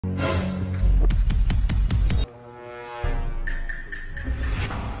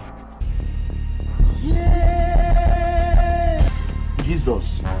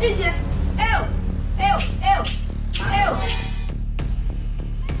Jesus. Idzie! Eu!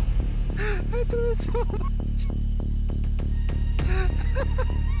 I do so much.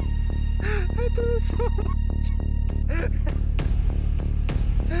 I do so much.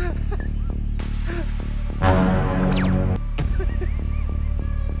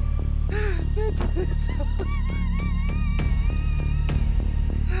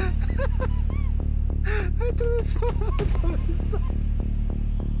 I do so much.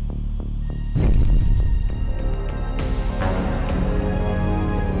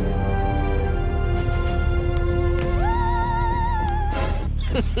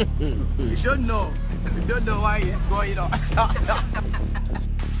 We don't know. We don't know why it's going on.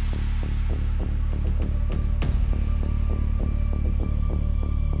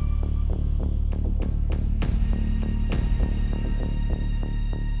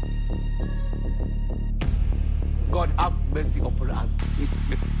 God have mercy upon us.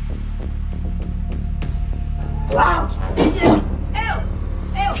 Idzie! Eu!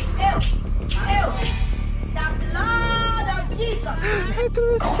 The blood of Jesus! I do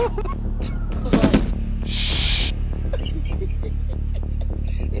so much.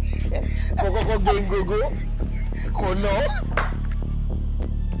 Go. Kono.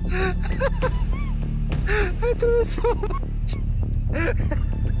 I do so much.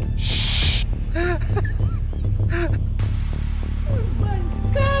 Oh my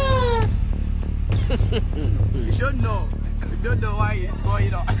God! We don't know. We don't know why it's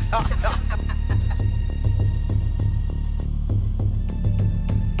going on.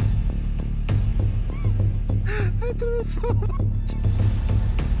 I do so much.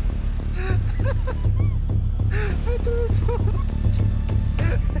 I do so much.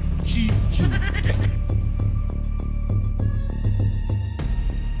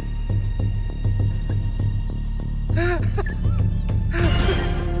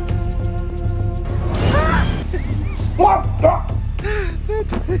 What the? I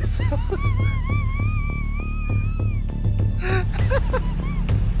do so much.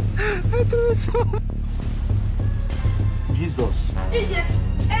 I do so much. Jesus. Idzie!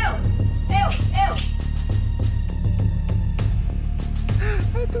 Eu!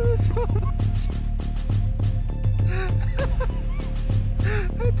 I do so much.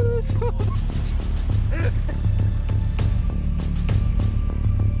 I do so much.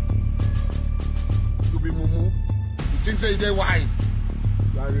 You be mumu. You think say they wise?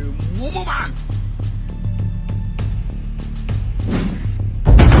 You are a mumu man.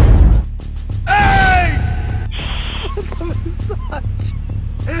 Hey! The massage.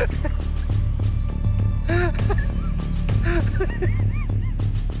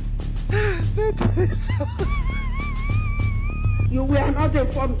 It is so. You were not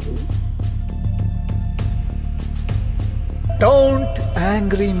informed to. Don't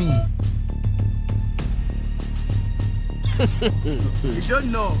angry me. We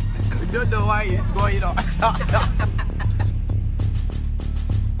don't know. We don't know why it's going on.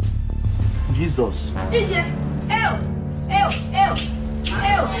 Jesus. Idzie! Eu!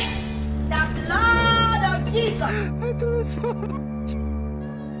 The blood of Jesus! I do so much.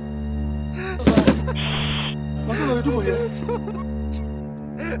 What's what you do for here? So much.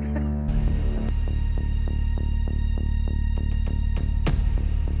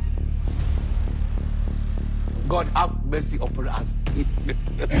 God have mercy upon us.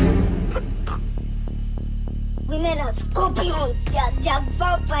 Women are scorpions. They are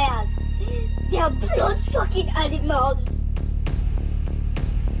vampires. They are blood-sucking animals.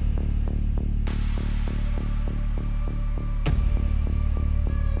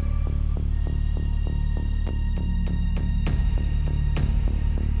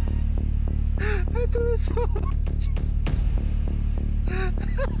 I do so much.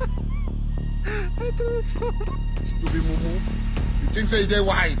 I do so much. You be mumu. You think say they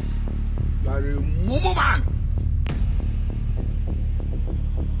wise? You are a mumu man.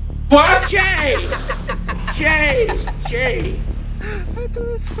 What? Jay! I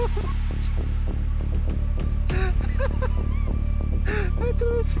do so much. I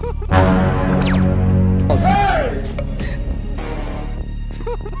do so much. Hey! So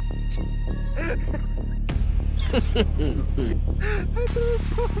much. I do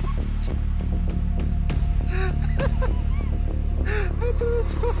so much. I do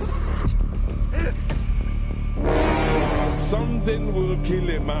so much. Something will kill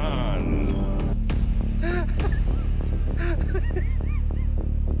a man.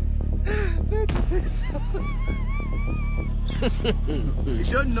 We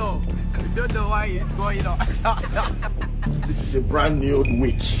don't know. We don't know why it's going on. This is a brand new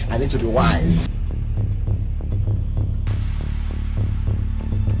week. I need to be wise.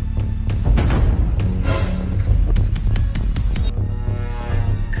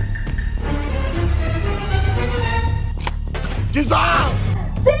 Jesus!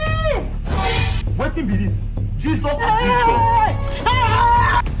 Wetin be this? Jesus.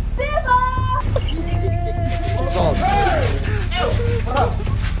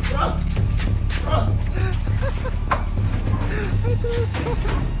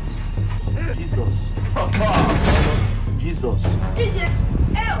 Jesus. Jesus. DJ,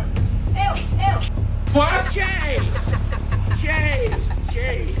 eu. What? Jay.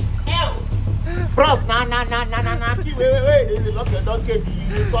 Bros, nah. Wait. They lock your donkey.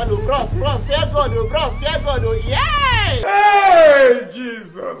 You swallow. Bros. Fear God, oh. Yeah! Hey,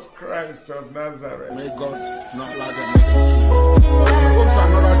 Jesus Christ of Nazareth. May God not allow them. Go to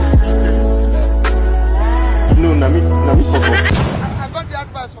another day. No, na me.